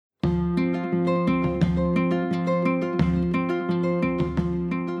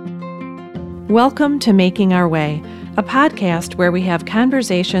Welcome to Making Our Way, a podcast where we have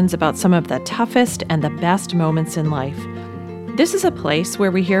conversations about some of the toughest and the best moments in life. This is a place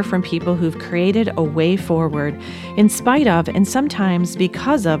where we hear from people who've created a way forward in spite of and sometimes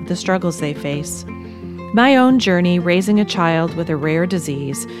because of the struggles they face. My own journey raising a child with a rare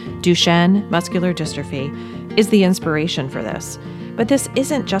disease, Duchenne muscular dystrophy, is the inspiration for this. But this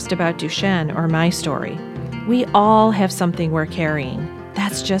isn't just about Duchenne or my story. We all have something we're carrying.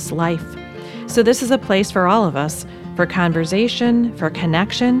 That's just life. So this is a place for all of us, for conversation, for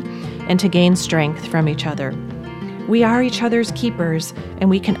connection, and to gain strength from each other. We are each other's keepers, and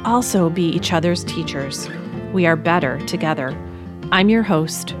we can also be each other's teachers. We are better together. I'm your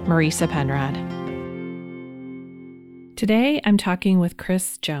host, Marisa Penrod. Today, I'm talking with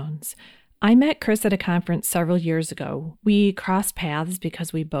Chris Jones. I met Chris at a conference several years ago. We crossed paths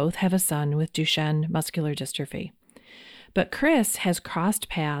because we both have a son with Duchenne muscular dystrophy. But Chris has crossed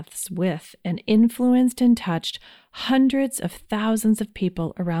paths with and influenced and touched hundreds of thousands of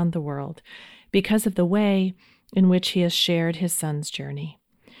people around the world because of the way in which he has shared his son's journey.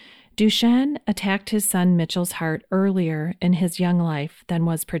 Duchenne attacked his son Mitchell's heart earlier in his young life than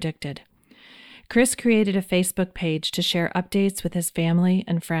was predicted. Chris created a Facebook page to share updates with his family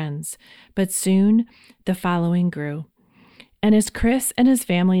and friends, but soon the following grew. And as Chris and his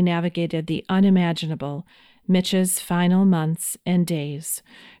family navigated the unimaginable, Mitch's final months and days,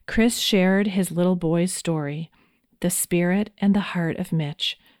 Chris shared his little boy's story, the spirit and the heart of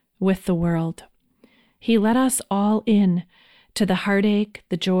Mitch, with the world. He let us all in to the heartache,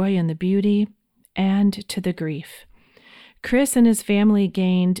 the joy, and the beauty, and to the grief. Chris and his family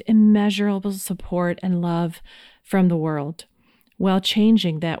gained immeasurable support and love from the world, while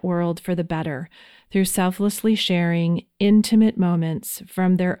changing that world for the better through selflessly sharing intimate moments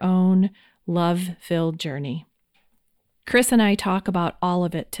from their own love-filled journey. Chris and I talk about all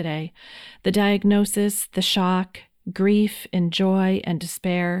of it today: the diagnosis, the shock, grief and joy and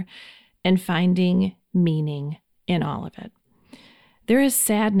despair, and finding meaning in all of it. There is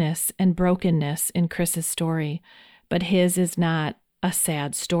sadness and brokenness in Chris's story, but his is not a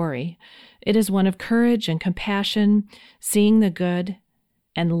sad story. It is one of courage and compassion, seeing the good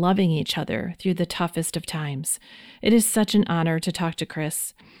and loving each other through the toughest of times. It is such an honor to talk to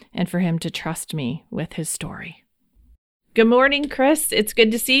Chris and for him to trust me with his story. Good morning, Chris. It's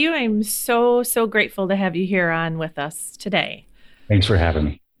good to see you. I'm so grateful to have you here on with us today. Thanks for having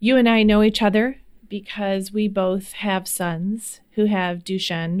me. You and I know each other because we both have sons who have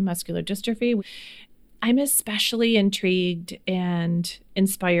Duchenne muscular dystrophy. I'm especially intrigued and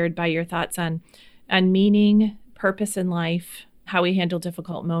inspired by your thoughts on meaning, purpose in life, how we handle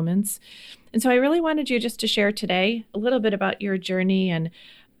difficult moments. And so I really wanted you just to share today a little bit about your journey, and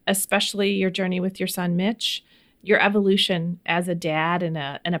especially your journey with your son, Mitch, your evolution as a dad and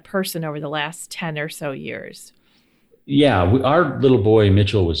a person over the last 10 or so years. Yeah, our little boy,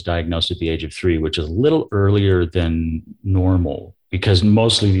 Mitchell, was diagnosed at the age of 3, which is a little earlier than normal because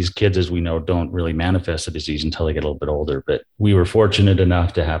mostly these kids, as we know, don't really manifest the disease until they get a little bit older. But we were fortunate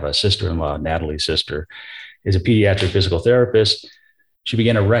enough to have a sister-in-law, Natalie's sister, is a pediatric physical therapist. She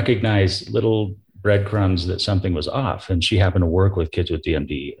began to recognize little breadcrumbs that something was off, and she happened to work with kids with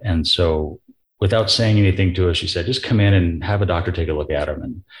DMD. And so without saying anything to us, she said, just come in and have a doctor take a look at him.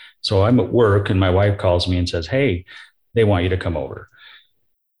 And so I'm at work and my wife calls me and says, hey, they want you to come over.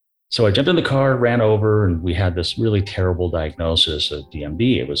 So I jumped in the car, ran over, and we had this really terrible diagnosis of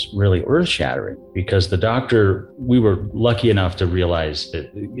DMD. It was really earth-shattering because the doctor, we were lucky enough to realize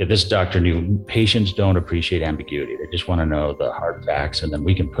that this doctor knew patients don't appreciate ambiguity. They just want to know the hard facts, and then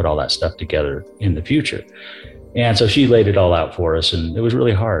we can put all that stuff together in the future. And so she laid it all out for us, and it was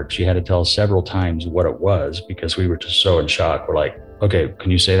really hard. She had to tell us several times what it was because we were just so in shock. We're like, okay,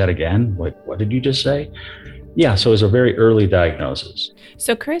 can you say that again? What did you just say? Yeah, so it was a very early diagnosis.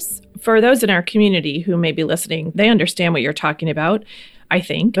 So Chris, for those in our community who may be listening, they understand what you're talking about, I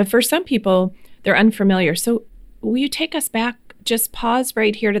think. But for some people, they're unfamiliar. So will you take us back, just pause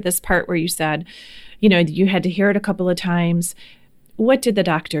right here to this part where you said, you had to hear it a couple of times. What did the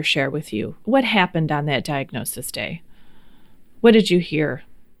doctor share with you? What happened on that diagnosis day? What did you hear?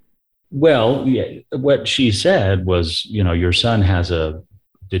 Well, what she said was, your son has a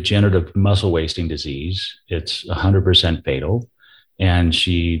degenerative muscle wasting disease. It's 100% fatal. And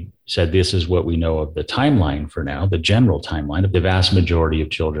she said, this is what we know of the timeline for now, the general timeline of the vast majority of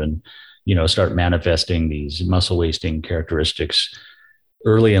children, start manifesting these muscle wasting characteristics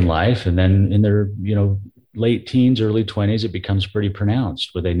early in life. And then in their, late teens, early 20s, it becomes pretty pronounced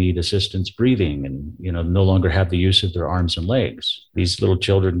where they need assistance breathing and, no longer have the use of their arms and legs. These little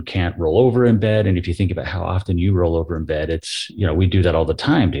children can't roll over in bed. And if you think about how often you roll over in bed, we do that all the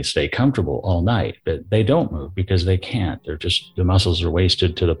time to stay comfortable all night, but they don't move because they can't. The muscles are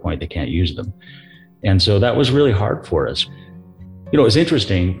wasted to the point they can't use them. And so that was really hard for us. It was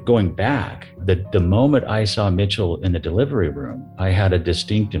interesting going back, the moment I saw Mitchell in the delivery room, I had a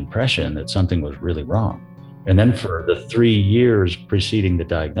distinct impression that something was really wrong. And then for the 3 years preceding the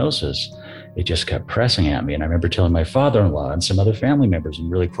diagnosis, it just kept pressing at me. And I remember telling my father-in-law and some other family members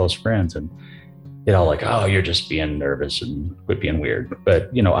and really close friends, and they'd all like, oh, you're just being nervous and quit being weird. But,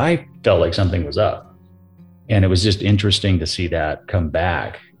 I felt like something was up. And it was just interesting to see that come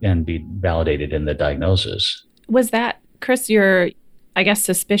back and be validated in the diagnosis. Was that, Chris, your,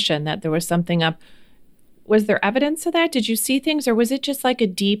 suspicion that there was something up? Was there evidence of that? Did you see things, or was it just like a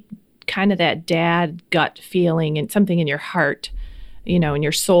deep kind of that dad gut feeling and something in your heart, in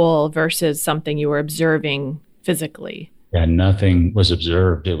your soul versus something you were observing physically? Yeah, nothing was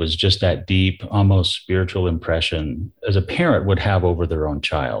observed. It was just that deep, almost spiritual impression as a parent would have over their own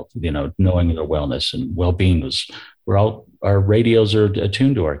child, knowing their wellness and well-being our radios are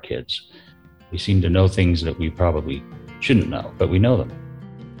attuned to our kids. We seem to know things that we probably shouldn't know, but we know them.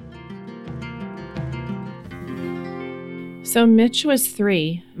 So Mitch was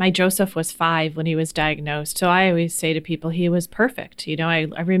 3. My Joseph was 5 when he was diagnosed. So I always say to people, he was perfect. I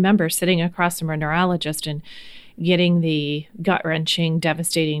remember sitting across from a neurologist and getting the gut-wrenching,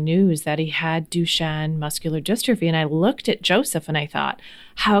 devastating news that he had Duchenne muscular dystrophy. And I looked at Joseph and I thought,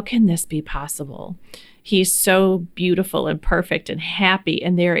 how can this be possible? He's so beautiful and perfect and happy,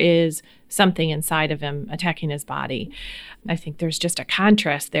 and there is something inside of him attacking his body. I think there's just a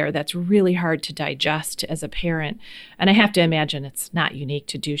contrast there that's really hard to digest as a parent. And I have to imagine it's not unique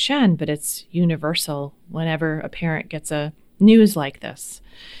to Duchenne, but it's universal whenever a parent gets a news like this.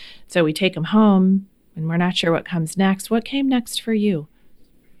 So we take him home, and we're not sure what comes next. What came next for you?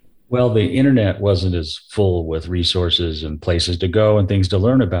 Well, the internet wasn't as full with resources and places to go and things to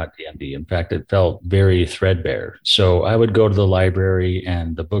learn about DMD. In fact, it felt very threadbare. So I would go to the library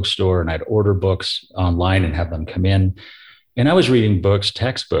and the bookstore, and I'd order books online and have them come in. And I was reading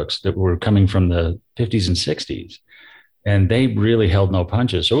textbooks that were coming from the 50s and 60s, and they really held no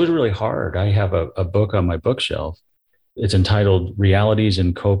punches. So it was really hard. I have a book on my bookshelf. It's entitled Realities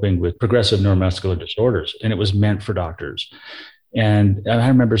in Coping with Progressive Neuromuscular Disorders, and it was meant for doctors. And I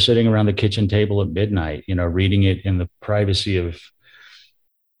remember sitting around the kitchen table at midnight, reading it in the privacy of,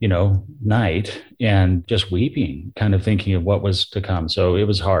 night, and just weeping, kind of thinking of what was to come. So it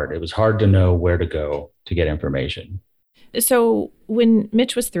was hard. It was hard to know where to go to get information. So when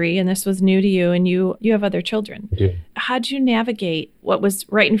Mitch was 3 and this was new to you, and you have other children, how'd you navigate what was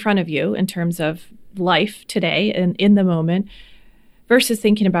right in front of you in terms of life today and in the moment versus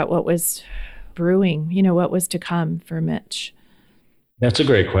thinking about what was brewing, what was to come for Mitch? That's a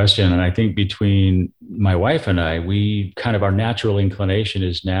great question. And I think between my wife and I, our natural inclination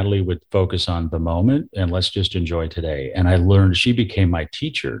is Natalie would focus on the moment and let's just enjoy today. And I learned she became my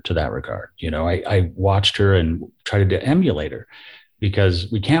teacher to that regard. I watched her and tried to emulate her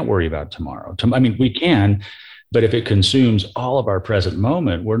because we can't worry about tomorrow. We can, but if it consumes all of our present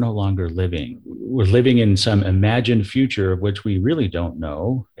moment, we're no longer living. We're living in some imagined future of which we really don't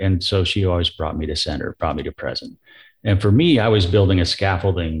know. And so she always brought me to center, brought me to present. And for me, I was building a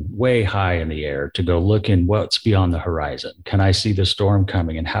scaffolding way high in the air to go look in what's beyond the horizon. Can I see the storm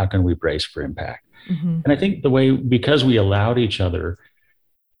coming, and how can we brace for impact? Mm-hmm. And I think because we allowed each other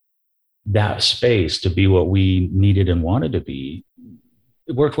that space to be what we needed and wanted to be,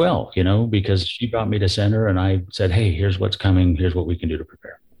 it worked well, because she brought me to center and I said, hey, here's what's coming. Here's what we can do to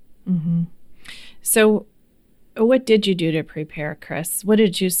prepare. Mm-hmm. So what did you do to prepare, Chris? What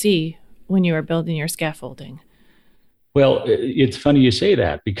did you see when you were building your scaffolding? Well, it's funny you say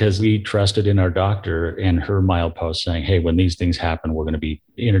that because we trusted in our doctor and her milepost saying, hey, when these things happen, we're going to be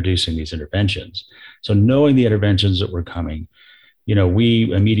introducing these interventions. So knowing the interventions that were coming,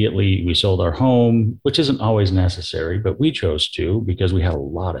 we sold our home, which isn't always necessary, but we chose to because we had a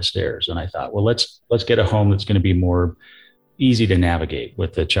lot of stairs. And I thought, well, let's get a home that's going to be more easy to navigate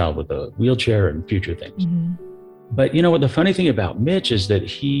with the child with a wheelchair and future things. Mm-hmm. But what the funny thing about Mitch is that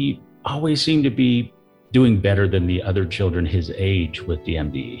he always seemed to be doing better than the other children his age with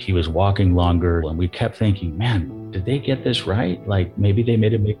DMD. He was walking longer, and we kept thinking, man, did they get this right? Like maybe they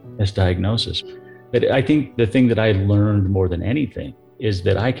made a misdiagnosis. But I think the thing that I learned more than anything is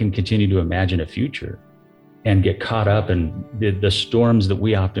that I can continue to imagine a future and get caught up in the storms that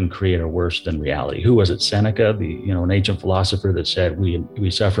we often create are worse than reality. Who was it? Seneca, an ancient philosopher that said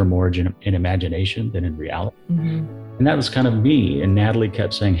we suffer more in imagination than in reality. Mm-hmm. And that was kind of me. And Natalie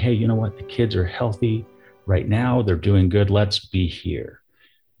kept saying, hey, you know what? The kids are healthy right now. They're doing good. Let's be here.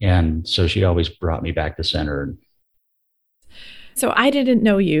 And so she always brought me back to center. So I didn't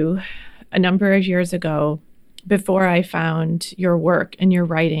know you a number of years ago before I found your work and your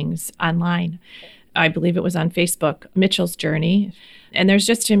writings online. I believe it was on Facebook, Mitchell's Journey. And there's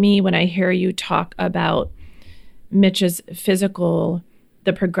just, to me, when I hear you talk about Mitch's physical,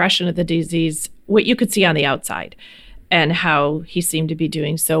 the progression of the disease, what you could see on the outside and how he seemed to be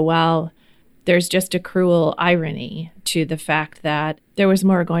doing so well, there's just a cruel irony to the fact that there was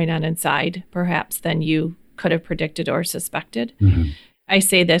more going on inside, perhaps, than you could have predicted or suspected. Mm-hmm. I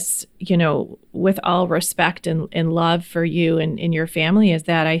say this, with all respect and love for you and your family, is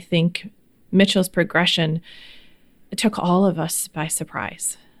that I think Mitchell's progression took all of us by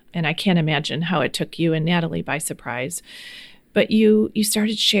surprise. And I can't imagine how it took you and Natalie by surprise. But you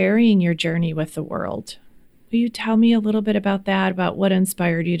started sharing your journey with the world. Will you tell me a little bit about that, about what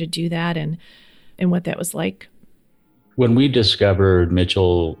inspired you to do that and what that was like? When we discovered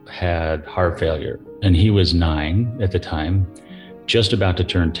Mitchell had heart failure, and he was 9 at the time, just about to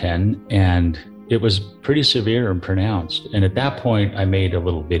turn 10, and it was pretty severe and pronounced. And at that point, I made a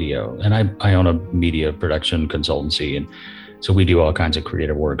little video, and I own a media production consultancy. And so we do all kinds of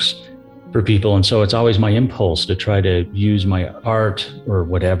creative works for people. And so it's always my impulse to try to use my art or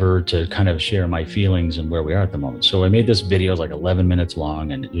whatever to kind of share my feelings and where we are at the moment. So I made this video, like 11 minutes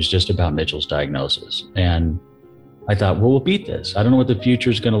long, and it was just about Mitchell's diagnosis. And I thought, well, we'll beat this. I don't know what the future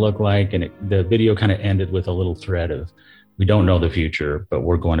is going to look like. And the video kind of ended with a little thread of, we don't know the future, but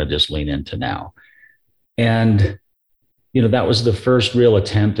we're going to just lean into now. And, that was the first real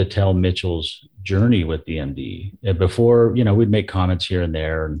attempt to tell Mitchell's journey with DMD. And before, we'd make comments here and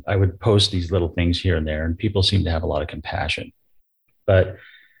there, and I would post these little things here and there, and people seemed to have a lot of compassion. But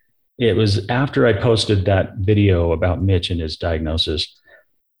it was after I posted that video about Mitch and his diagnosis,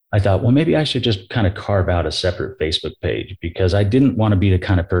 I thought, well, maybe I should just kind of carve out a separate Facebook page, because I didn't want to be the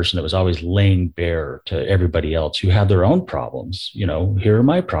kind of person that was always laying bare to everybody else who had their own problems. Here are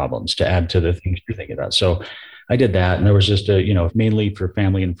my problems to add to the things you're thinking about. So I did that. And there was just mainly for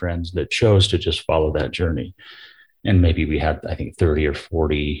family and friends that chose to just follow that journey. And maybe we had, I think, 30 or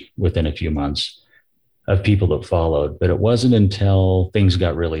 40 within a few months of people that followed. But it wasn't until things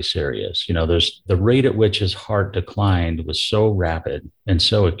got really serious. There's the rate at which his heart declined was so rapid and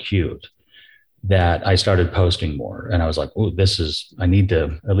so acute that I started posting more. And I was like, oh, I need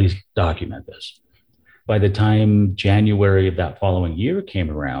to at least document this. By the time January of that following year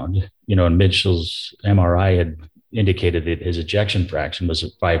came around, and Mitchell's MRI had indicated that his ejection fraction was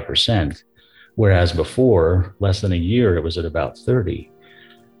at 5%, whereas before, less than a year, it was at about 30.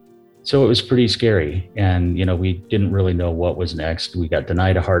 So it was pretty scary. And, we didn't really know what was next. We got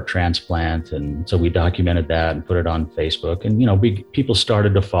denied a heart transplant. And so we documented that and put it on Facebook. And, people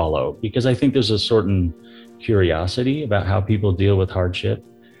started to follow, because I think there's a certain curiosity about how people deal with hardship.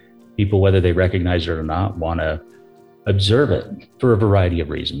 People, whether they recognize it or not, want to observe it for a variety of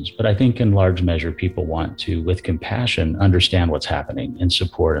reasons. But I think in large measure, people want to, with compassion, understand what's happening and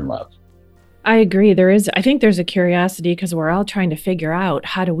support and love. I agree. I think there's a curiosity, because we're all trying to figure out,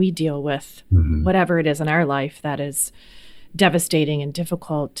 how do we deal with whatever it is in our life that is devastating and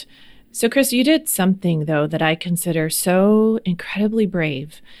difficult. So Chris, you did something, though, that I consider so incredibly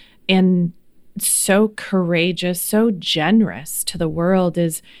brave and so courageous, so generous to the world,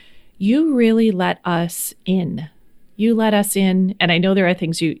 is you really let us in. You let us in. And I know there are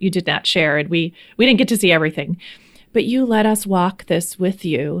things you did not share, and we didn't get to see everything, but you let us walk this with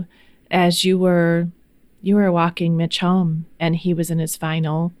you as you were walking Mitch home, and he was in his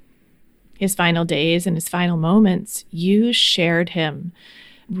final days and his final moments. You shared him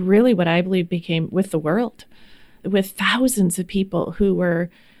really what I believe became with the world, with thousands of people who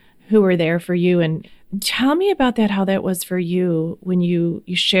were there for you. And tell me about that, how that was for you when you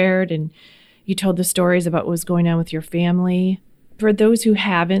shared and you told the stories about what was going on with your family. For those who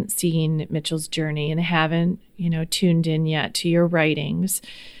haven't seen Mitchell's journey and haven't, tuned in yet to your writings,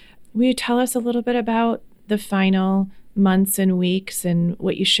 will you tell us a little bit about the final months and weeks and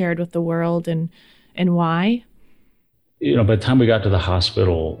what you shared with the world and why? By the time we got to the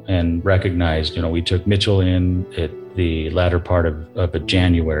hospital and recognized, we took Mitchell in at the latter part of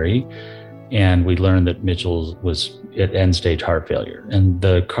January, and we learned that Mitchell was at end-stage heart failure. And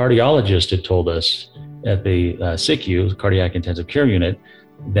the cardiologist had told us at the CICU, cardiac intensive care unit,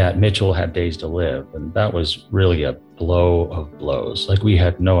 that Mitchell had days to live. And that was really a blow of blows. Like, we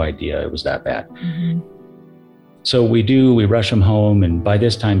had no idea it was that bad. Mm-hmm. So we rush them home. And by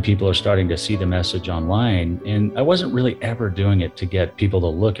this time, people are starting to see the message online. And I wasn't really ever doing it to get people to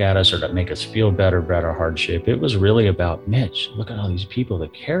look at us or to make us feel better about our hardship. It was really about, Mitch, look at all these people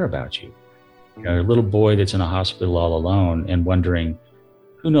that care about you. You know, a little boy that's in a hospital all alone and wondering,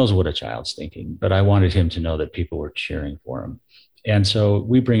 who knows what a child's thinking, but I wanted him to know that people were cheering for him. And so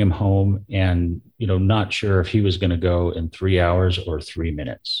we bring him home and, not sure if he was going to go in 3 hours or 3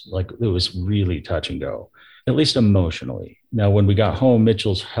 minutes. Like it was really touch and go, at least emotionally. Now, when we got home,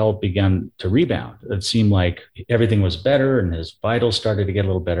 Mitchell's health began to rebound. It seemed like everything was better and his vitals started to get a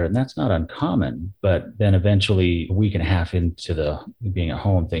little better. And that's not uncommon. But then eventually, a week and a half into the being at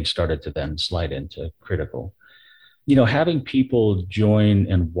home, things started to then slide into critical. Having people join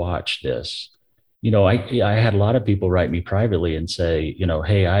and watch this, I had a lot of people write me privately and say,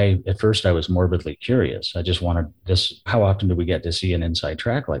 hey, at first I was morbidly curious. I just wanted this. How often do we get to see an inside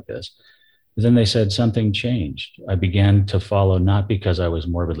track like this? But then they said something changed. I began to follow not because I was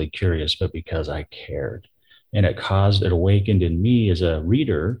morbidly curious, but because I cared. And it awakened in me as a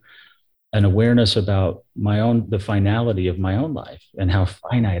reader an awareness about the finality of my own life and how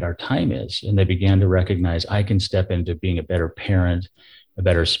finite our time is. And they began to recognize I can step into being a better parent, a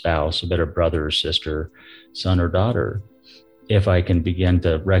better spouse, a better brother or sister, son or daughter, if I can begin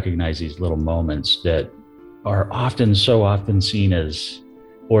to recognize these little moments that are so often seen as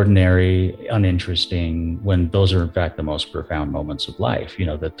ordinary, uninteresting, when those are in fact the most profound moments of life.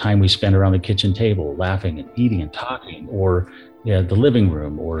 The time we spend around the kitchen table, laughing and eating and talking, or the living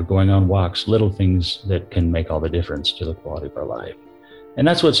room, or going on walks, little things that can make all the difference to the quality of our life. And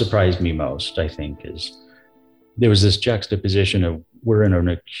that's what surprised me most, I think, is there was this juxtaposition of we're in an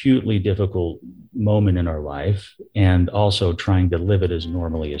acutely difficult moment in our life and also trying to live it as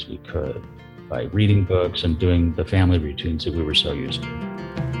normally as we could by reading books and doing the family routines that we were so used to.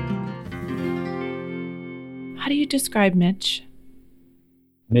 How do you describe Mitch?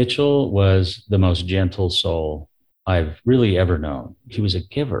 Mitchell was the most gentle soul I've really ever known. He was a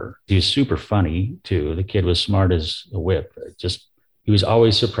giver. He was super funny too. The kid was smart as a whip. He was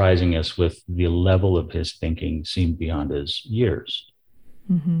always surprising us with the level of his thinking seemed beyond his years.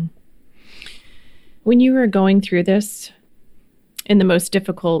 Mm-hmm. When you were going through this, in the most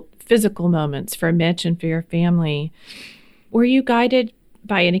difficult physical moments for Mitch and for your family, were you guided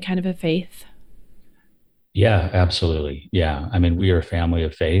by any kind of a faith? Yeah, absolutely. Yeah. I mean, we are a family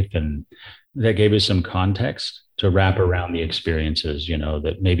of faith, and that gave us some context to wrap around the experiences,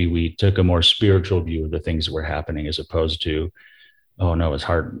 that maybe we took a more spiritual view of the things that were happening as opposed to, oh no, his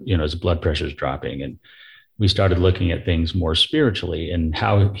heart, his blood pressure is dropping. And we started looking at things more spiritually and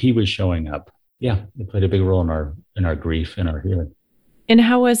how he was showing up. Yeah, it played a big role in our grief and our healing. And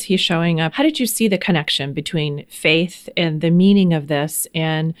how was he showing up? How did you see the connection between faith and the meaning of this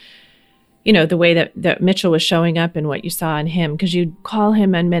and, the way that Mitchell was showing up and what you saw in him? Because you call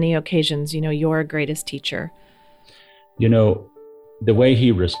him on many occasions, your greatest teacher. The way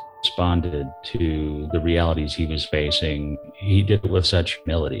he responded to the realities he was facing, he did it with such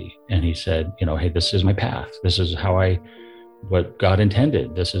humility. And he said, hey, this is my path. This is what God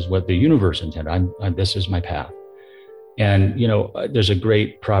intended. This is what the universe intended. This is my path. And, there's a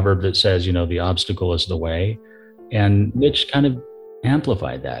great proverb that says, the obstacle is the way. And Mitch kind of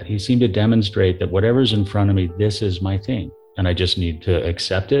amplified that. He seemed to demonstrate that whatever's in front of me, this is my thing. And I just need to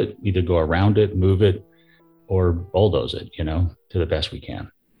accept it, either go around it, move it, or bulldoze it, to the best we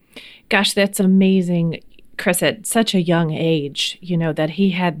can. Gosh, that's amazing, Chris, at such a young age, that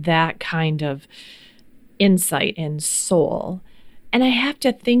he had that kind of insight and soul. And I have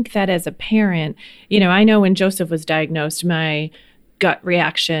to think that as a parent, I know when Joseph was diagnosed, my gut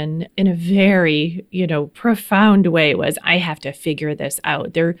reaction in a very, profound way was, I have to figure this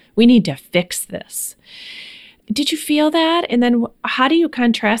out. We need to fix this. Did you feel that? And then how do you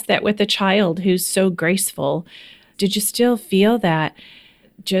contrast that with a child who's so graceful? Did you still feel that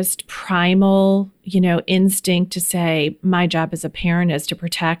just primal, instinct to say, my job as a parent is to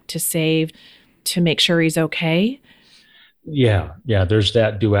protect, to save, to make sure he's okay? Yeah. There's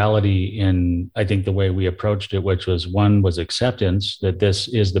that duality in, I think, the way we approached it, which was one was acceptance that this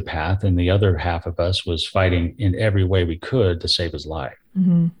is the path. And the other half of us was fighting in every way we could to save his life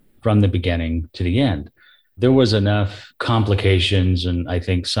from the beginning to the end. There was enough complications and I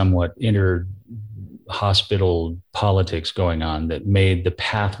think somewhat hospital politics going on that made the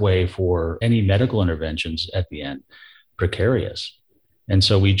pathway for any medical interventions at the end precarious. And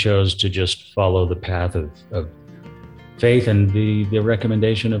so we chose to just follow the path of faith and the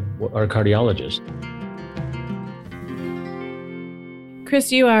recommendation of our cardiologist.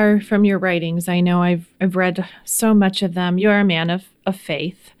 Chris, you are, from your writings, I know I've read so much of them, you're a man of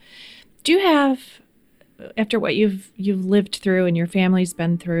faith. Do you have after what you've lived through and your family's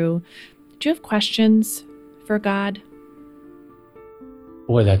been through, do you have questions for God?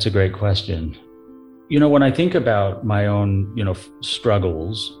 Boy, that's a great question. When I think about my own,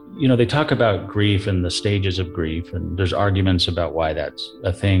 struggles, they talk about grief and the stages of grief, and there's arguments about why that's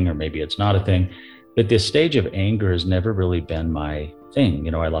a thing or maybe it's not a thing. But this stage of anger has never really been my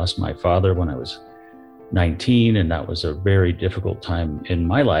thing. I lost my father when I was 19, and that was a very difficult time in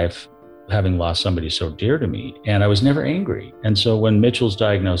my life, having lost somebody so dear to me. And I was never angry. And so when Mitchell's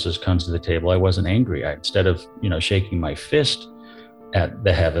diagnosis comes to the table, I wasn't angry. Instead of, shaking my fist at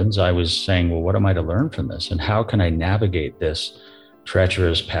the heavens, I was saying, well, what am I to learn from this? And how can I navigate this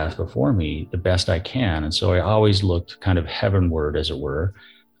treacherous path before me the best I can? And so I always looked kind of heavenward, as it were,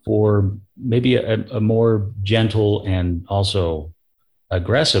 for maybe a more gentle and also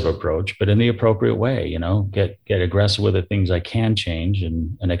aggressive approach, but in the appropriate way, get aggressive with the things I can change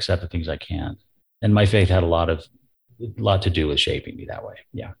and accept the things I can't. And my faith had a lot to do with shaping me that way.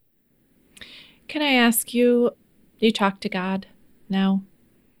 Yeah. Can I ask you, do you talk to God now?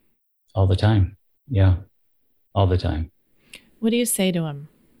 All the time. Yeah. All the time. What do you say to him?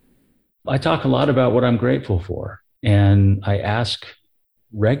 I talk a lot about what I'm grateful for. And I ask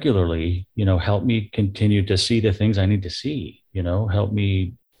regularly, help me continue to see the things I need to see, help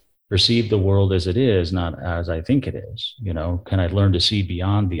me perceive the world as it is, not as I think it is. Can I learn to see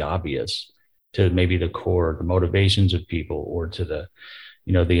beyond the obvious to maybe the core, the motivations of people, or to the,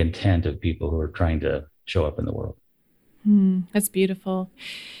 the intent of people who are trying to show up in the world. That's beautiful.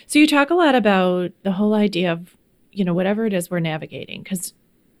 So you talk a lot about the whole idea of, whatever it is we're navigating, because,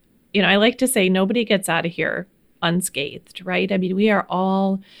 I like to say nobody gets out of here unscathed, right? I mean, we are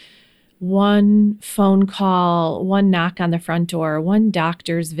all one phone call, one knock on the front door, one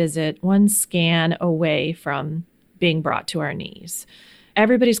doctor's visit, one scan away from being brought to our knees.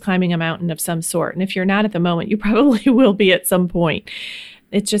 Everybody's climbing a mountain of some sort. And if you're not at the moment, you probably will be at some point.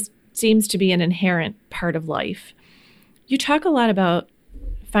 It just seems to be an inherent part of life. You talk a lot about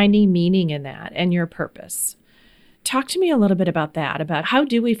finding meaning in that and your purpose. Talk to me a little bit about that, about how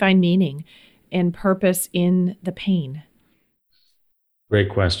do we find meaning and purpose in the pain? Great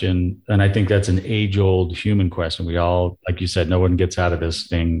question. And I think that's an age-old human question. We all, like you said, no one gets out of this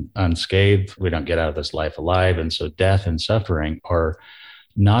thing unscathed. We don't get out of this life alive. And so death and suffering are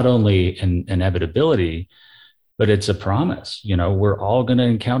not only an inevitability, but it's a promise. We're all going to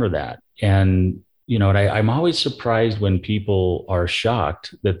encounter that. And I'm always surprised when people are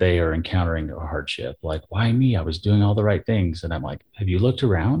shocked that they are encountering a hardship. Like, why me? I was doing all the right things. And I'm like, have you looked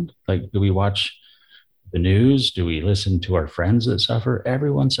around? Like, do we watch the news? Do we listen to our friends that suffer?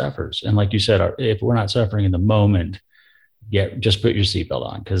 Everyone suffers. And like you said, if we're not suffering in the moment, just put your seatbelt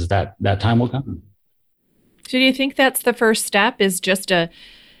on, because that time will come. So do you think that's the first step, is just a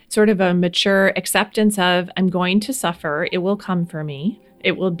sort of a mature acceptance of, I'm going to suffer. It will come for me.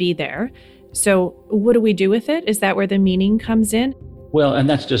 It will be there. So what do we do with it? Is that where the meaning comes in? Well, and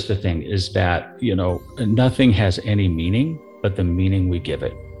that's just the thing, is that, nothing has any meaning but the meaning we give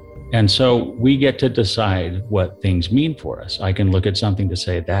it. And so we get to decide what things mean for us. I can look at something to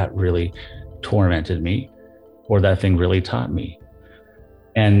say that really tormented me, or that thing really taught me.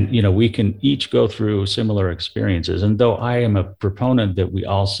 And, we can each go through similar experiences. And though I am a proponent that we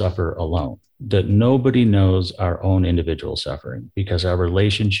all suffer alone, that nobody knows our own individual suffering, because our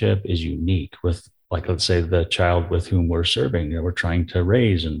relationship is unique with, like, let's say the child with whom we're serving, we're trying to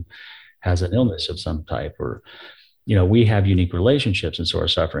raise and has an illness of some type, or, we have unique relationships, and so our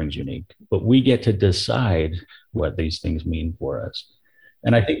suffering is unique, but we get to decide what these things mean for us.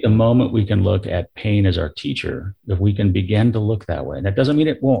 And I think the moment we can look at pain as our teacher, if we can begin to look that way, and that doesn't mean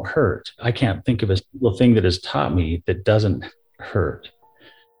it won't hurt. I can't think of a single thing that has taught me that doesn't hurt,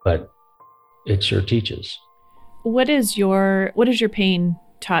 but it sure teaches. What has your pain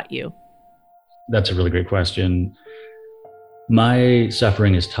taught you? That's a really great question. My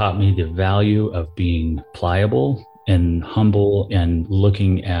suffering has taught me the value of being pliable and humble, and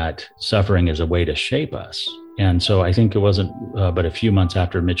looking at suffering as a way to shape us. And so I think it wasn't but a few months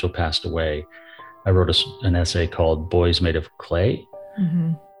after Mitchell passed away, I wrote an essay called Boys Made of Clay.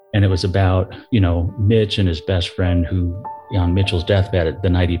 Mm-hmm. And it was about, Mitch and his best friend, who on Mitchell's deathbed, the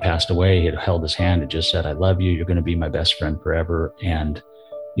night he passed away, he had held his hand and just said, I love you. You're going to be my best friend forever. And,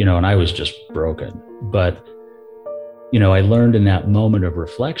 and I was just broken. But, I learned in that moment of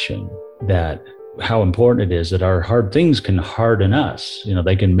reflection that how important it is that our hard things can harden us.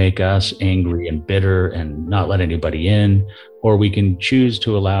 They can make us angry and bitter and not let anybody in, or we can choose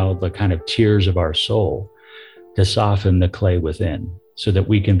to allow the kind of tears of our soul to soften the clay within, so that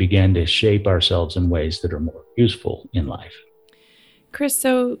we can begin to shape ourselves in ways that are more useful in life. Chris,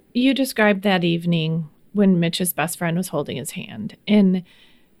 so you described that evening when Mitch's best friend was holding his hand. And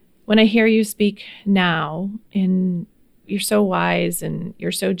when I hear you speak now, and you're so wise and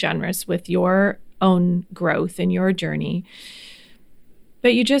you're so generous with your own growth and your journey,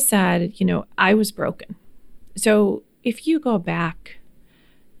 but you just said, I was broken. So if you go back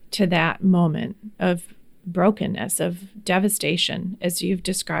to that moment of brokenness, of devastation, as you've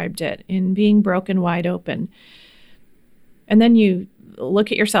described it, in being broken wide open, and then you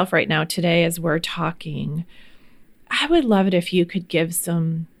look at yourself right now today as we're talking, I would love it if you could give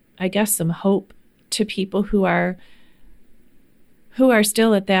some hope to people who are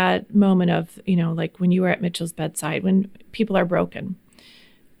still at that moment of, like when you were at Mitchell's bedside, when people are broken.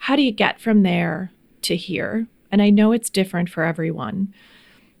 How do you get from there to here? And I know it's different for everyone,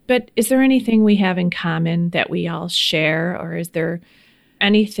 but is there anything we have in common that we all share, or is there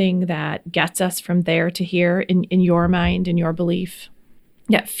anything that gets us from there to here in your mind, in your belief,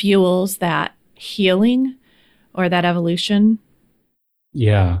 that fuels that healing or that evolution?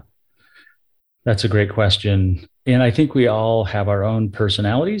 Yeah, that's a great question. And I think we all have our own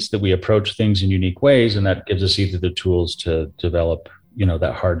personalities that we approach things in unique ways, and that gives us either the tools to develop,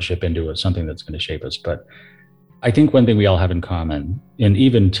 that hardship into something that's going to shape us. But I think one thing we all have in common, and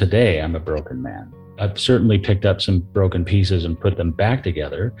even today, I'm a broken man. I've certainly picked up some broken pieces and put them back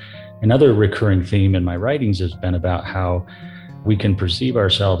together. Another recurring theme in my writings has been about how we can perceive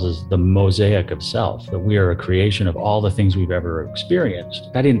ourselves as the mosaic of self, that we are a creation of all the things we've ever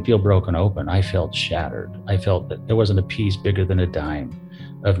experienced. I didn't feel broken open. I felt shattered. I felt that there wasn't a piece bigger than a dime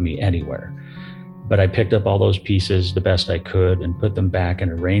of me anywhere. But I picked up all those pieces the best I could and put them back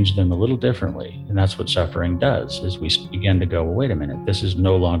and arranged them a little differently. And that's what suffering does, is we begin to go, well, wait a minute, this is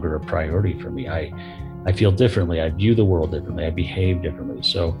no longer a priority for me. I feel differently. I view the world differently. I behave differently.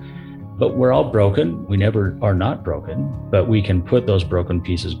 But we're all broken. We never are not broken, but we can put those broken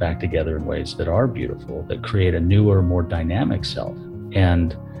pieces back together in ways that are beautiful, that create a newer, more dynamic self.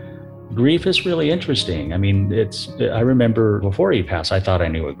 And grief is really interesting. I mean, I remember before he passed, I thought I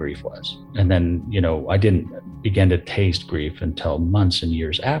knew what grief was. And then, I didn't begin to taste grief until months and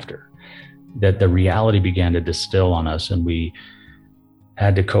years after, that the reality began to distill on us, and we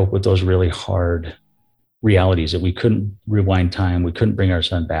had to cope with those really hard realities that we couldn't rewind time. We couldn't bring our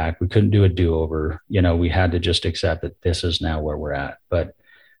son back. We couldn't do a do-over. We had to just accept that this is now where we're at. But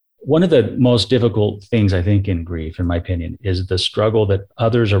one of the most difficult things, I think, in grief, in my opinion, is the struggle that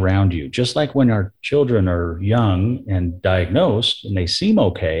others around you, just like when our children are young and diagnosed and they seem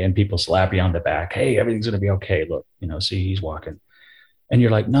okay and people slap you on the back, hey, everything's going to be okay. Look, see, he's walking. And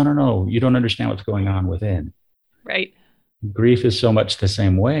you're like, no, you don't understand what's going on within. Right. Grief is so much the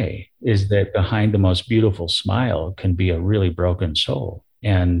same way, is that behind the most beautiful smile can be a really broken soul.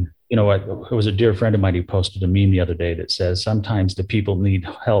 And it was a dear friend of mine who posted a meme the other day that says, sometimes the people need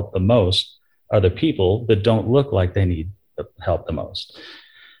help the most are the people that don't look like they need help the most.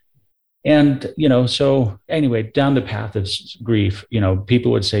 And, so anyway, down the path of grief,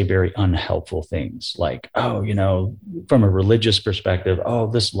 people would say very unhelpful things like, oh, from a religious perspective, oh,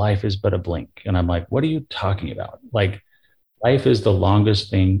 this life is but a blink. And I'm like, what are you talking about? Like, life is the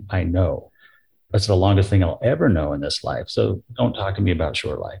longest thing I know. That's the longest thing I'll ever know in this life. So don't talk to me about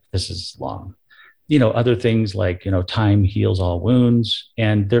short life. This is long. Other things like, time heals all wounds.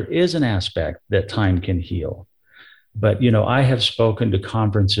 And there is an aspect that time can heal. But, I have spoken to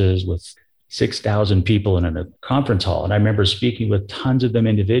conferences with 6,000 people in a conference hall. And I remember speaking with tons of them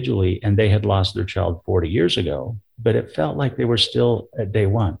individually, and they had lost their child 40 years ago, but it felt like they were still at day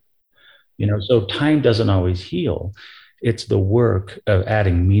one. So time doesn't always heal. It's the work of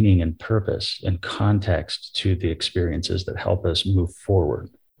adding meaning and purpose and context to the experiences that help us move forward,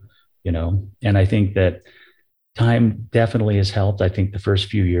 And I think that time definitely has helped. I think the first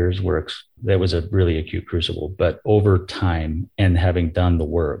few years that was a really acute crucible, but over time, and having done the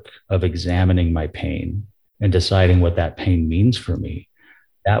work of examining my pain and deciding what that pain means for me,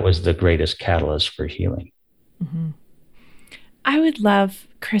 that was the greatest catalyst for healing. Mm-hmm. I would love,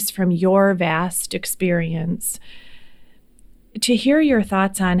 Chris, from your vast experience, to hear your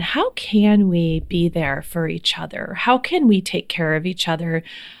thoughts on how can we be there for each other? How can we take care of each other,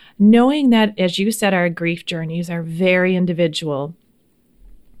 knowing that, as you said, our grief journeys are very individual?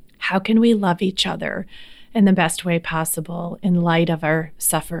 How can we love each other in the best way possible in light of our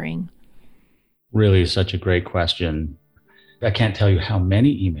suffering? Really, such a great question. I can't tell you how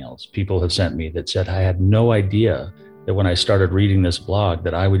many emails people have sent me that said, I had no idea that when I started reading this blog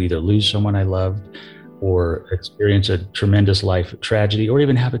that I would either lose someone I loved or experience a tremendous life tragedy, or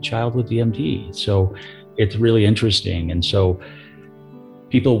even have a child with DMD. So it's really interesting. And so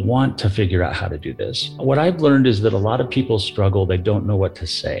people want to figure out how to do this. What I've learned is that a lot of people struggle. They don't know what to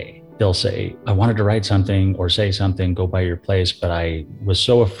say. they'll say, I wanted to write something or say something, go by your place, but I was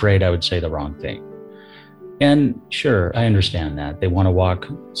so afraid I would say the wrong thing. And sure, I understand that. They want to walk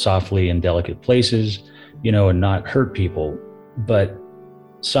softly in delicate places, and not hurt people. But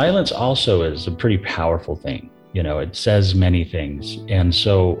silence also is a pretty powerful thing. It says many things. And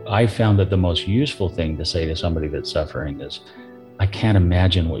so I found that the most useful thing to say to somebody that's suffering is, I can't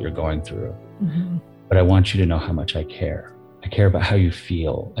imagine what you're going through, but I want you to know how much I care. I care about how you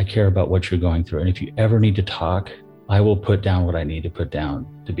feel. I care about what you're going through. And if you ever need to talk, I will put down what I need to put down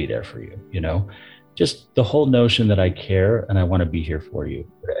to be there for you, Just the whole notion that I care and I want to be here for you,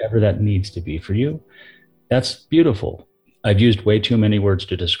 whatever that needs to be for you. That's beautiful. I've used way too many words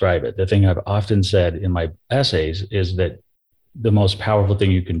to describe it. The thing I've often said in my essays is that the most powerful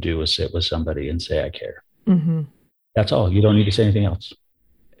thing you can do is sit with somebody and say, I care. Mm-hmm. That's all. You don't need to say anything else.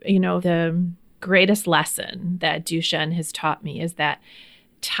 The greatest lesson that Duchenne has taught me is that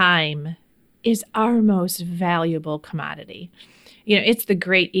time is our most valuable commodity. It's the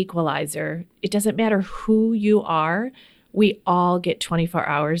great equalizer. It doesn't matter who you are. We all get 24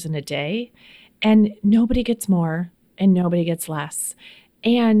 hours in a day, and nobody gets more and nobody gets less.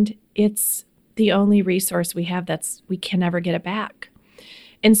 And it's the only resource we have we can never get it back.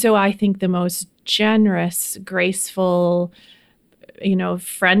 And so I think the most generous, graceful,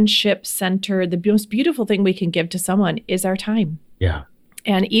 friendship-centered, the most beautiful thing we can give to someone is our time. Yeah.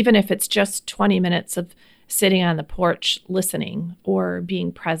 And even if it's just 20 minutes of sitting on the porch listening or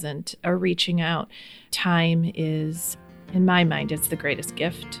being present or reaching out, time is, in my mind, it's the greatest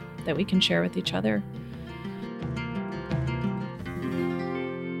gift that we can share with each other.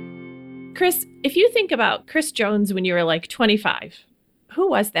 Chris, if you think about Chris Jones when you were like 25, who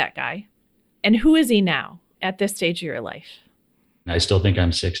was that guy? And who is he now at this stage of your life? I still think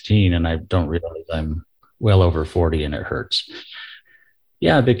I'm 16 and I don't realize I'm well over 40 and it hurts.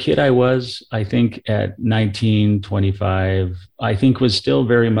 Yeah, the kid I was, I think at 19, 25, I think was still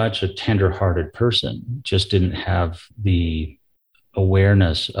very much a tender-hearted person, just didn't have the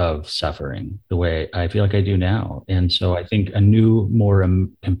awareness of suffering the way I feel like I do now. And so I think a new, more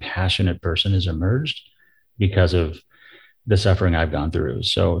compassionate person has emerged because of the suffering I've gone through.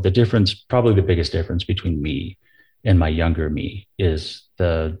 So the difference, probably the biggest difference between me and my younger me is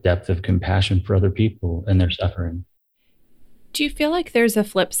the depth of compassion for other people and their suffering. Do you feel like there's a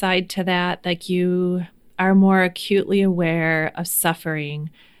flip side to that? Like you are more acutely aware of suffering,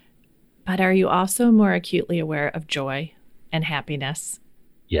 but are you also more acutely aware of joy and happiness?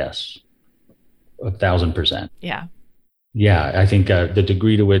 Yes, 1,000%. Yeah. Yeah, I think the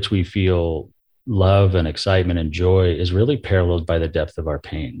degree to which we feel love and excitement and joy is really paralleled by the depth of our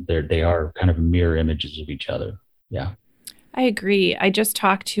pain. They are kind of mirror images of each other. Yeah. I agree. I just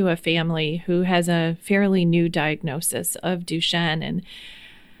talked to a family who has a fairly new diagnosis of Duchenne, and,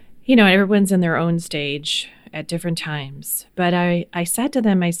 everyone's in their own stage at different times. But I said to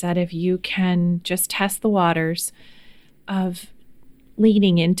them, if you can just test the waters of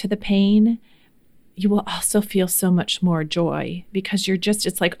leaning into the pain, you will also feel so much more joy because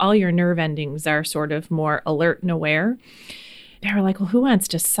it's like all your nerve endings are sort of more alert and aware. They were like, well, who wants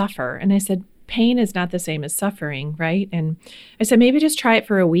to suffer? And I said, pain is not the same as suffering, right? And I said, maybe just try it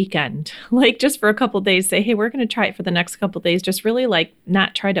for a weekend, like just for a couple of days, say, hey, we're going to try it for the next couple of days, just really like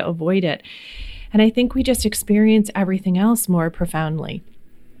not try to avoid it. And I think we just experience everything else more profoundly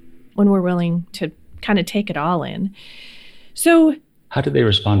when we're willing to kind of take it all in. So how did they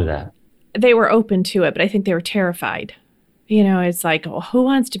respond to that? They were open to it, but I think they were terrified. It's like, oh, who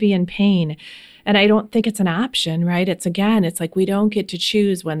wants to be in pain? And I don't think it's an option, right? It's like we don't get to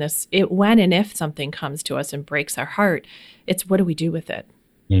choose when and if something comes to us and breaks our heart. It's what do we do with it?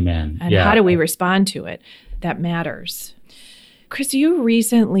 Amen. And how do we respond to it? That matters. Chris, you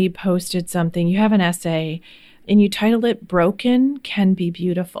recently posted something. You have an essay and you titled it Broken Can Be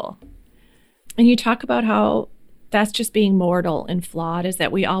Beautiful. And you talk about how that's just being mortal and flawed, is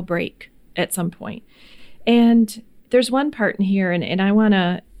that we all break at some point. And there's one part in here, and I want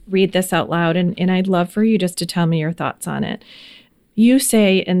to read this out loud, and I'd love for you just to tell me your thoughts on it. You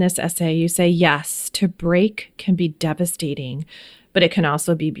say in this essay, yes, to break can be devastating, but it can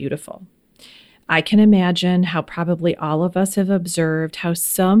also be beautiful. I can imagine how probably all of us have observed how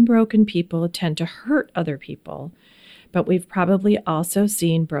some broken people tend to hurt other people, but we've probably also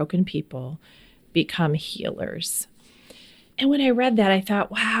seen broken people become healers. And when I read that, I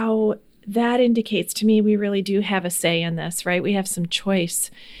thought, wow, that indicates to me we really do have a say in this, right? We have some choice.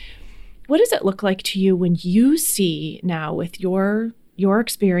 What does it look like to you when you see now with your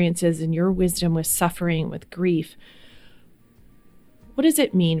experiences and your wisdom with suffering, with grief? What does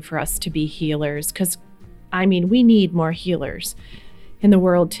it mean for us to be healers? Because, we need more healers. in the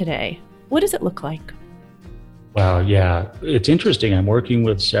world today. What does it look like? Wow, yeah. It's interesting. I'm working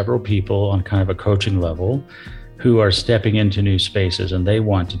with several people on kind of a coaching level who are stepping into new spaces, and they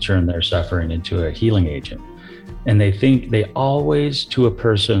want to turn their suffering into a healing agent. And they always, to a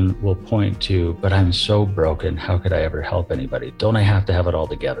person, will point to, but I'm so broken. How could I ever help anybody? Don't I have to have it all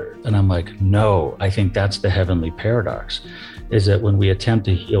together? And I'm like, no, I think that's the heavenly paradox, is that when we attempt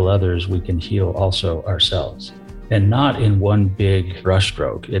to heal others, we can heal also ourselves. And not in one big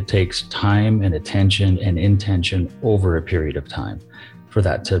brushstroke. It takes time and attention and intention over a period of time for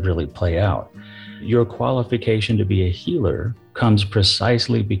that to really play out. Your qualification to be a healer comes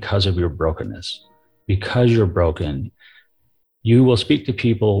precisely because of your brokenness. Because you're broken, you will speak to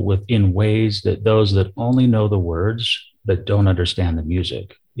people in ways that those that only know the words but don't understand the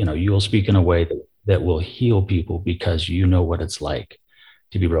music, you will speak in a way that will heal people because you know what it's like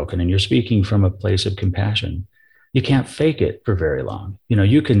to be broken. And you're speaking from a place of compassion. You can't fake it for very long.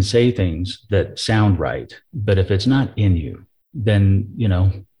 You can say things that sound right, but if it's not in you, then,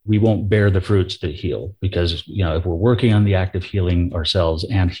 we won't bear the fruits that heal, because, if we're working on the act of healing ourselves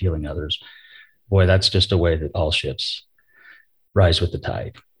and healing others, boy, that's just a way that all ships rise with the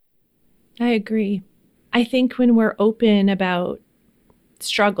tide. I agree. I think when we're open about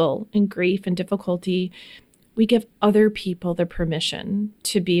struggle and grief and difficulty, we give other people the permission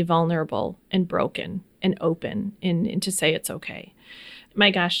to be vulnerable and broken and open and to say it's okay.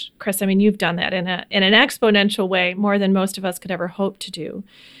 My gosh, Chris, you've done that in an exponential way, more than most of us could ever hope to do.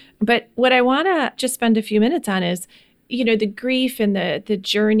 But what I want to just spend a few minutes on is, the grief and the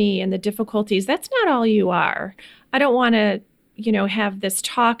journey and the difficulties, that's not all you are. I don't want to, have this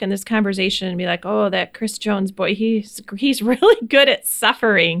talk and this conversation and be like, oh, that Chris Jones boy, he's really good at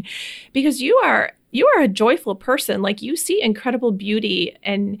suffering, because you are a joyful person. Like, you see incredible beauty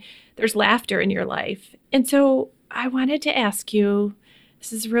and there's laughter in your life. And so I wanted to ask you,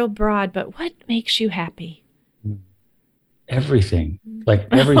 this is real broad, but what makes you happy? Everything.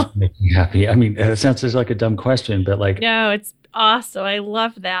 Everything makes me happy. It sounds like a dumb question, but no, it's awesome. I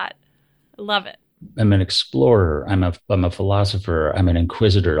love that. I love it. I'm an explorer. I'm a philosopher. I'm an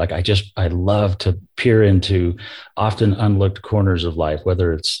inquisitor. I love to peer into often unlooked corners of life,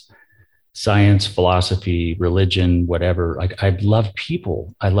 whether it's science, philosophy, religion, whatever. I love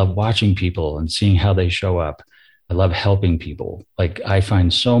people. I love watching people and seeing how they show up. I love helping people. I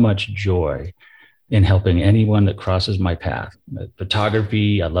find so much joy in helping anyone that crosses my path.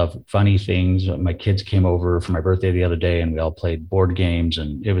 Photography, I love funny things. My kids came over for my birthday the other day and we all played board games,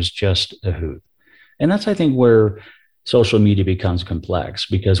 and it was just a hoot. And that's, I think, where social media becomes complex,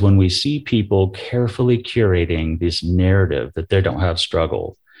 because when we see people carefully curating this narrative that they don't have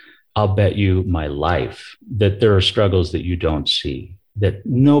struggle, I'll bet you my life that there are struggles that you don't see, that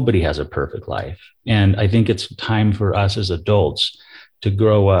nobody has a perfect life. And I think it's time for us as adults to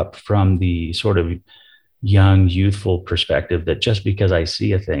grow up from the sort of young, youthful perspective that just because I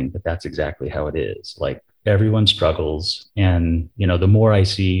see a thing, that that's exactly how it is. Everyone struggles. And, the more I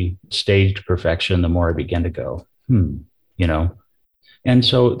see staged perfection, the more I begin to go, And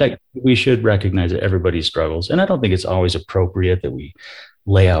so we should recognize that everybody struggles. And I don't think it's always appropriate that we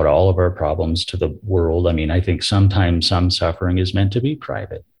lay out all of our problems to the world. I think sometimes some suffering is meant to be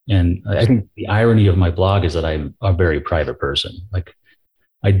private. And I think the irony of my blog is that I'm a very private person.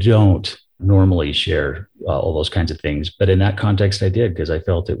 I don't normally share all those kinds of things, but in that context, I did, because I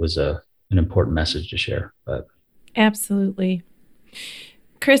felt it was an important message to share. But absolutely.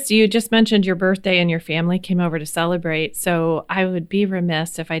 Chris, you just mentioned your birthday and your family came over to celebrate. So I would be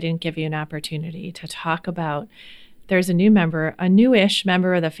remiss if I didn't give you an opportunity to talk about, there's a newish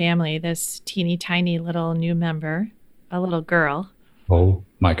member of the family, this teeny tiny little new member, a little girl. Oh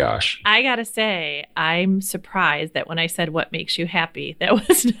my gosh. I got to say, I'm surprised that when I said what makes you happy, that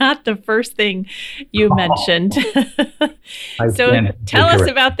was not the first thing you mentioned. So tell us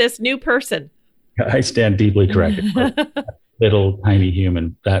about this new person. I stand deeply corrected. Little tiny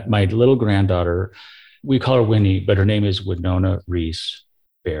human. That my little granddaughter, we call her Winnie, but her name is Winona Reese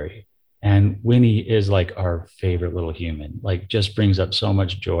Berry. And Winnie is our favorite little human, just brings up so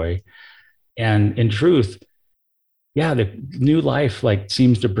much joy. And in truth, yeah, the new life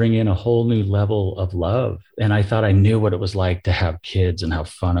seems to bring in a whole new level of love. And I thought I knew what it was like to have kids and how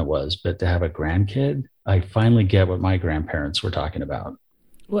fun it was, but to have a grandkid, I finally get what my grandparents were talking about.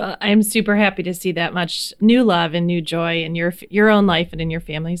 Well, I'm super happy to see that much new love and new joy in your own life and in your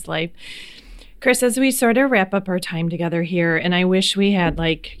family's life. Chris, as we sort of wrap up our time together here, and I wish we had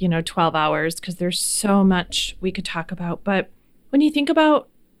 12 hours, because there's so much we could talk about. But when you think about,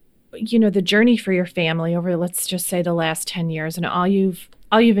 the journey for your family over, let's just say, the last 10 years and all you've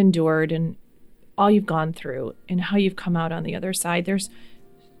endured and all you've gone through and how you've come out on the other side. There's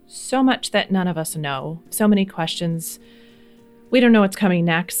so much that none of us know, so many questions. We don't know what's coming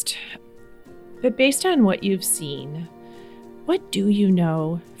next. But based on what you've seen, what do you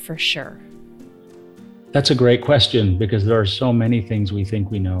know for sure? That's a great question, because there are so many things we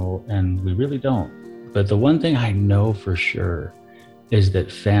think we know and we really don't. But the one thing I know for sure is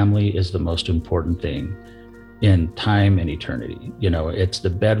that family is the most important thing in time and eternity. It's the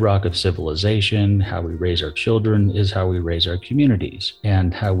bedrock of civilization. How we raise our children is how we raise our communities,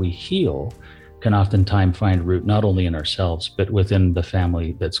 and how we heal can oftentimes find root not only in ourselves, but within the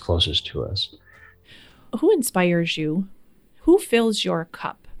family that's closest to us. Who inspires you? Who fills your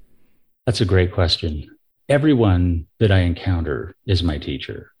cup? That's a great question. Everyone that I encounter is my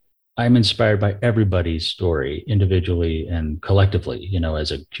teacher. I'm inspired by everybody's story, individually and collectively,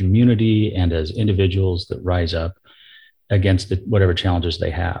 as a community and as individuals that rise up against whatever challenges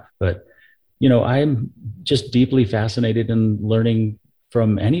they have. But, I'm just deeply fascinated in learning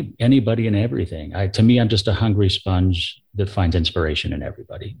from anybody and everything. To me, I'm just a hungry sponge that finds inspiration in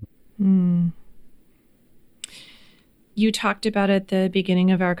everybody. You talked about at the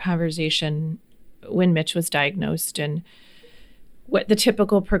beginning of our conversation when Mitch was diagnosed and what the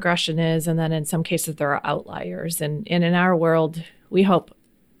typical progression is. And then in some cases, there are outliers. And in our world, we hope,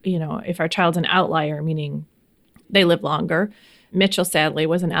 if our child's an outlier, meaning they live longer. Mitchell, sadly,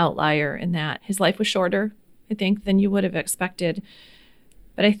 was an outlier in that his life was shorter, I think, than you would have expected.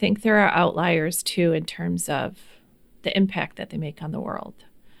 But I think there are outliers, too, in terms of the impact that they make on the world.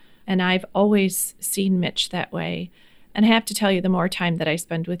 And I've always seen Mitch that way. And I have to tell you, the more time that I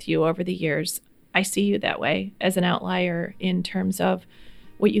spend with you over the years, I see you that way as an outlier in terms of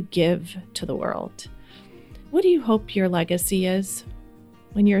what you give to the world. What do you hope your legacy is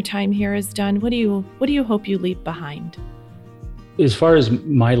when your time here is done? What do you hope you leave behind? As far as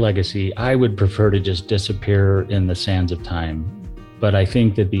my legacy, I would prefer to just disappear in the sands of time. But I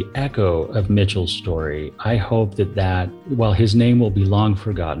think that the echo of Mitchell's story, I hope that while his name will be long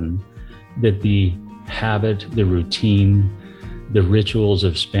forgotten, that the habit, the routine, the rituals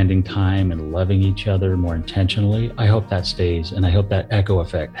of spending time and loving each other more intentionally, I hope that stays. And I hope that echo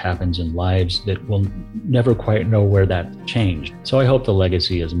effect happens in lives that will never quite know where that changed. So I hope the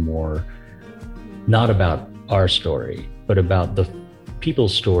legacy is more not about our story, but about the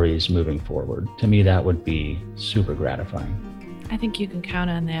people's stories moving forward. To me, that would be super gratifying. I think you can count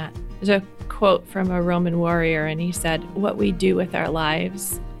on that. There's a quote from a Roman warrior, and he said, "What we do with our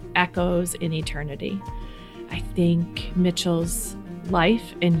lives echoes in eternity." I think Mitchell's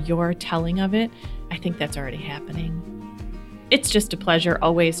life and your telling of it, I think that's already happening. It's just a pleasure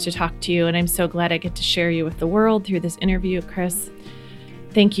always to talk to you, and I'm so glad I get to share you with the world through this interview, Chris.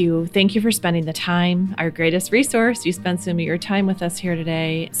 Thank you. Thank you for spending the time, our greatest resource. You spent some of your time with us here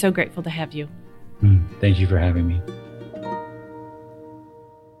today. So grateful to have you. Thank you for having me.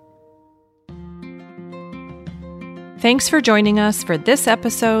 Thanks for joining us for this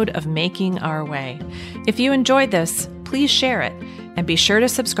episode of Making Our Way. If you enjoyed this, please share it and be sure to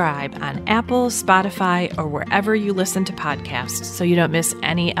subscribe on Apple, Spotify, or wherever you listen to podcasts so you don't miss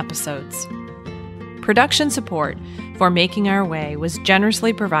any episodes. Production support for Making Our Way was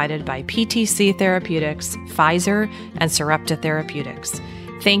generously provided by PTC Therapeutics, Pfizer, and Sarepta Therapeutics.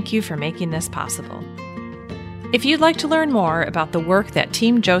 Thank you for making this possible. If you'd like to learn more about the work that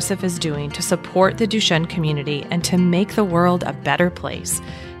Team Joseph is doing to support the Duchenne community and to make the world a better place,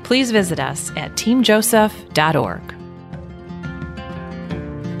 please visit us at teamjoseph.org.